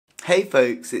Hey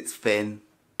folks, it's Finn.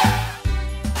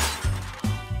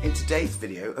 In today's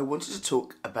video, I wanted to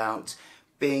talk about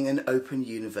being an Open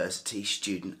University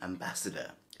Student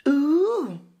Ambassador.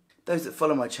 Ooh! Those that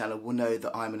follow my channel will know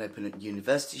that I'm an Open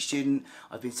University student.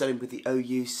 I've been studying with the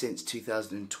OU since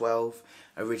 2012.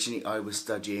 Originally I was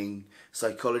studying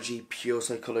psychology, pure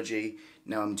psychology.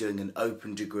 Now I'm doing an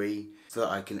open degree so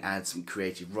that I can add some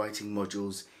creative writing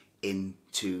modules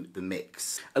into the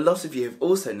mix. A lot of you have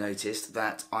also noticed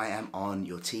that I am on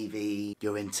your TV,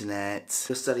 your internet,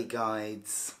 your study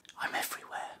guides. I'm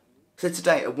everywhere. So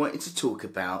today I wanted to talk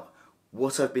about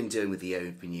what I've been doing with the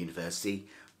Open University,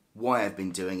 why I've been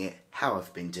doing it, how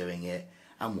I've been doing it,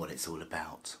 and what it's all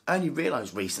about. I only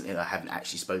realised recently that I haven't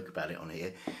actually spoke about it on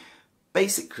here.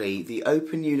 Basically, the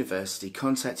Open University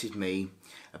contacted me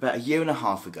about a year and a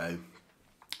half ago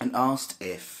and asked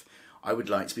if I would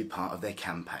like to be part of their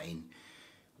campaign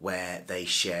where they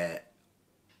share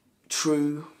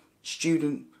true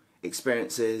student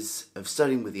experiences of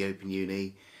studying with the Open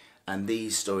Uni, and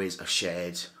these stories are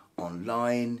shared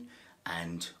online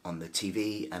and on the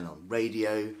TV and on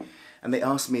radio, and they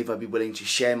asked me if I'd be willing to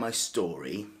share my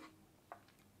story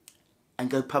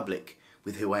and go public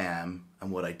with who I am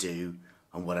and what I do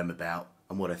and what I'm about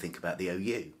and what I think about the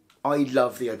OU. I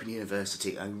love the Open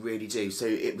University, I really do, so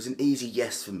it was an easy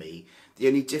yes for me. The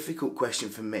only difficult question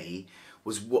for me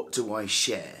was, what do I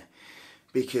share?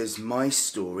 Because my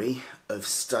story of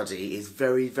study is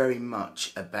very, very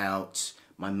much about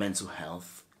my mental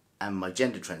health and my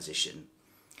gender transition.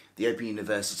 The Open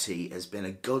University has been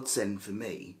a godsend for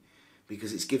me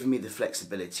because it's given me the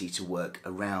flexibility to work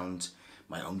around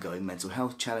my ongoing mental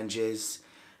health challenges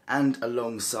and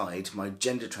alongside my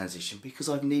gender transition, because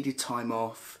I've needed time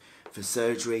off for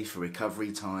surgery, for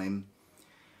recovery time.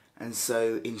 And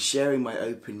so in sharing my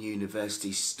Open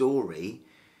University story,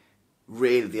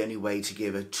 really the only way to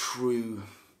give a true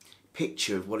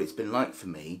picture of what it's been like for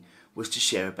me was to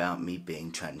share about me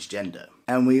being transgender.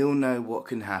 And we all know what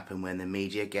can happen when the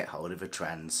media get hold of a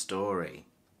trans story.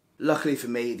 Luckily for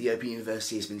me, the Open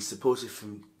University has been supportive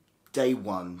from day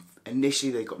one.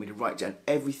 Initially they got me to write down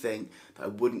everything that I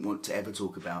wouldn't want to ever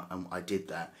talk about, and I did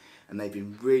that. And they've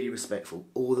been really respectful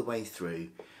all the way through,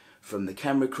 from the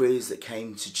camera crews that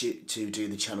came to do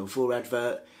the Channel 4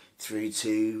 advert, through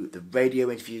to the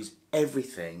radio interviews.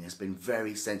 Everything has been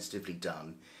very sensitively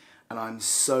done, and I'm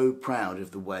so proud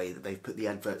of the way that they've put the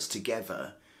adverts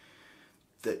together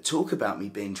that talk about me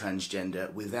being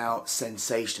transgender without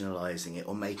sensationalising it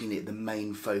or making it the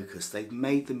main focus. They've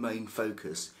made the main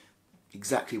focus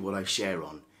exactly what I share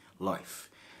on, life.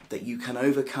 That you can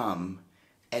overcome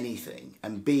anything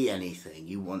and be anything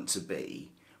you want to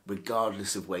be,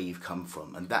 regardless of where you've come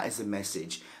from. And that is the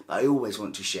message that I always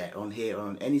want to share on here,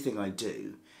 on anything I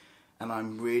do. And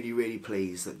I'm really, really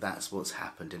pleased that that's what's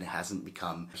happened and it hasn't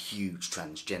become a huge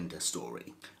transgender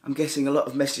story. I'm getting a lot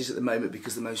of messages at the moment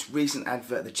because the most recent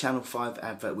advert, the Channel 5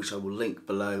 advert, which I will link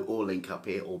below or link up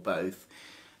here or both,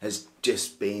 has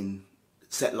just been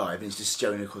set live and it's just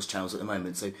showing across channels at the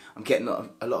moment. So I'm getting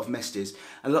a lot of messages,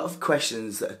 a lot of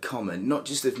questions that are common, not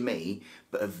just of me,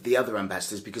 but of the other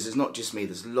ambassadors, because it's not just me,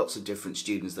 there's lots of different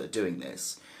students that are doing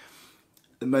this.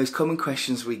 The most common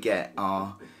questions we get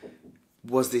are,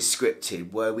 was this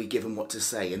scripted? Were we given what to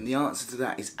say? And the answer to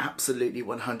that is absolutely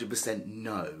 100%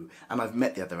 no. And I've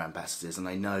met the other ambassadors and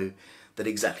I know that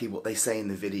exactly what they say in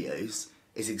the videos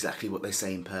is exactly what they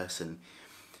say in person.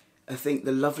 I think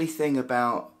the lovely thing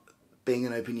about being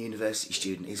an Open University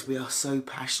student is we are so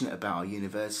passionate about our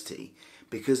university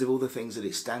because of all the things that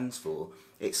it stands for.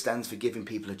 It stands for giving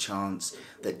people a chance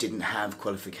that didn't have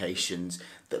qualifications,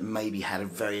 that maybe had a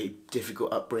very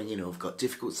difficult upbringing or have got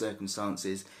difficult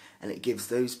circumstances, and it gives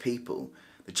those people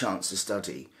the chance to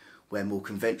study where more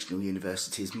conventional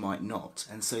universities might not.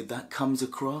 And so that comes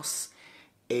across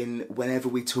in whenever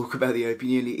we talk about the Open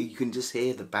Uni. You can just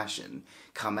hear the passion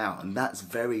come out, and that's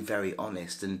very, very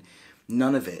honest, and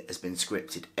none of it has been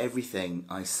scripted. Everything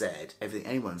I said, everything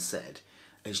anyone said,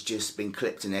 has just been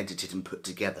clipped and edited and put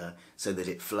together so that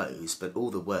it flows, but all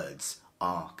the words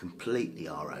are completely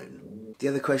our own. The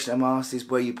other question I'm asked is,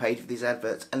 were you paid for these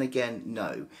adverts? And again,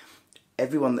 no.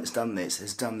 Everyone that's done this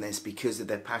has done this because of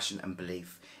their passion and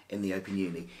belief in the Open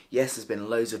Uni. Yes, there's been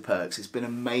loads of perks. It's been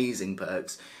amazing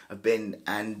perks. I've been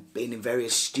in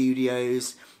various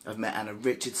studios. I've met Anna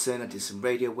Richardson. I did some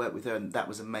radio work with her and that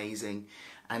was amazing.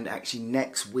 And actually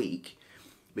next week,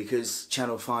 because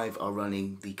Channel 5 are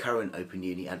running the current Open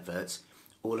Uni adverts,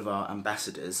 all of our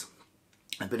ambassadors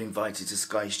have been invited to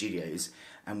Sky Studios,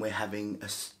 and we're having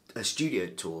a studio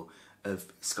tour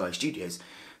of Sky Studios.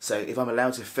 So if I'm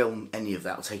allowed to film any of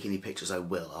that or take any pictures, I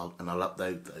will, and I'll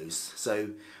upload those. So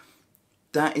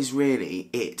that is really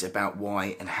it about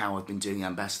why and how I've been doing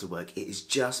ambassador work. It is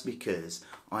just because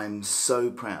I'm so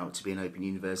proud to be an Open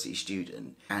University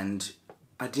student, and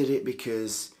I did it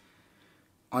because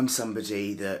I'm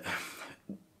somebody that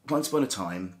once upon a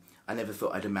time I never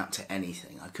thought I'd amount to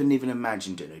anything. I couldn't even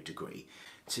imagine doing a degree.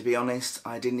 To be honest,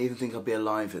 I didn't even think I'd be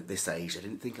alive at this age. I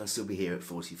didn't think I'd still be here at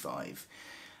 45.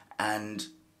 And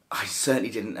I certainly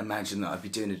didn't imagine that I'd be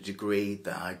doing a degree,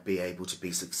 that I'd be able to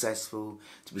be successful,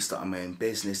 to be starting my own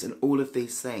business, and all of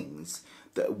these things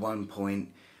that at one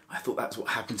point I thought that's what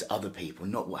happened to other people,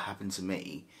 not what happened to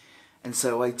me. And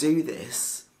so I do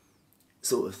this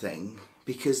sort of thing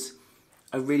because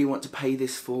I really want to pay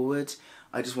this forward.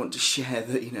 I just want to share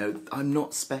that, you know, I'm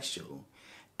not special.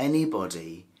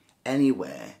 Anybody,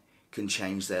 anywhere can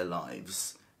change their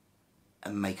lives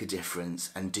and make a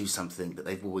difference and do something that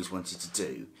they've always wanted to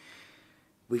do.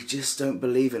 We just don't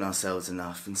believe in ourselves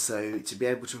enough, and so to be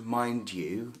able to remind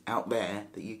you out there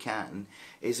that you can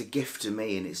is a gift to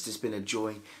me, and it's just been a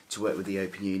joy to work with the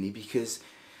Open Uni, because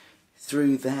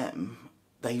through them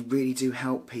they really do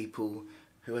help people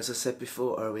who, as I said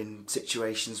before, are in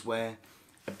situations where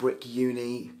a brick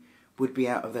uni would be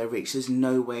out of their reach. There's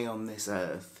no way on this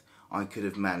earth I could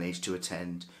have managed to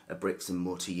attend a bricks and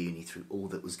mortar uni through all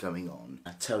that was going on.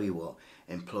 I tell you what,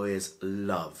 employers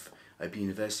love Open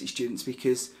University students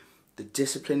because the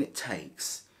discipline it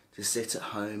takes to sit at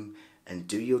home and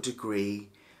do your degree,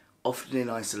 often in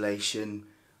isolation,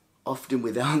 often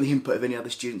without the input of any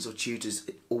other students or tutors,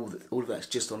 all of that's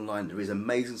just online. There is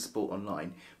amazing support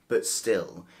online, but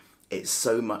still, it's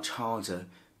so much harder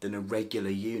than a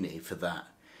regular uni for that.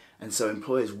 And so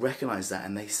employers recognise that,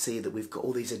 and they see that we've got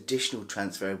all these additional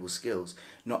transferable skills.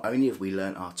 Not only have we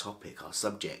learnt our topic, our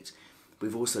subject,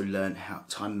 we've also learnt how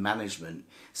time management,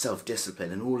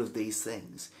 self-discipline, and all of these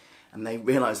things. And they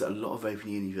realise that a lot of Open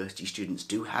University students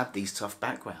do have these tough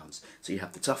backgrounds. So you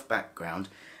have the tough background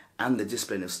and the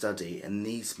discipline of study, and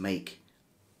these make,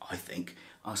 I think,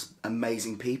 us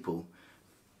amazing people.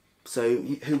 So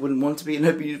who wouldn't want to be an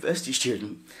Open University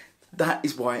student? That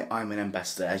is why I'm an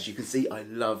ambassador. As you can see, I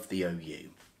love the OU.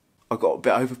 I got a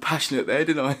bit over passionate there,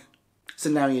 didn't I? So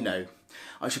now you know.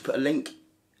 I should put a link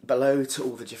below to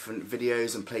all the different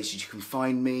videos and places you can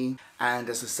find me. And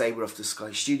as I say, we're off to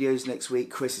Sky Studios next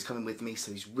week. Chris is coming with me,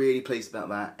 so he's really pleased about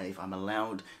that. And if I'm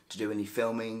allowed to do any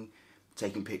filming,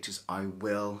 taking pictures, I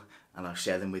will. And I'll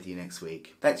share them with you next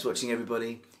week. Thanks for watching,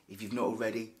 everybody. If you've not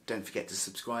already, don't forget to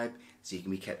subscribe so you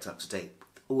can be kept up to date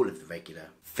with all of the regular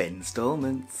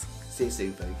Finnstalments. See you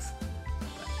soon, folks.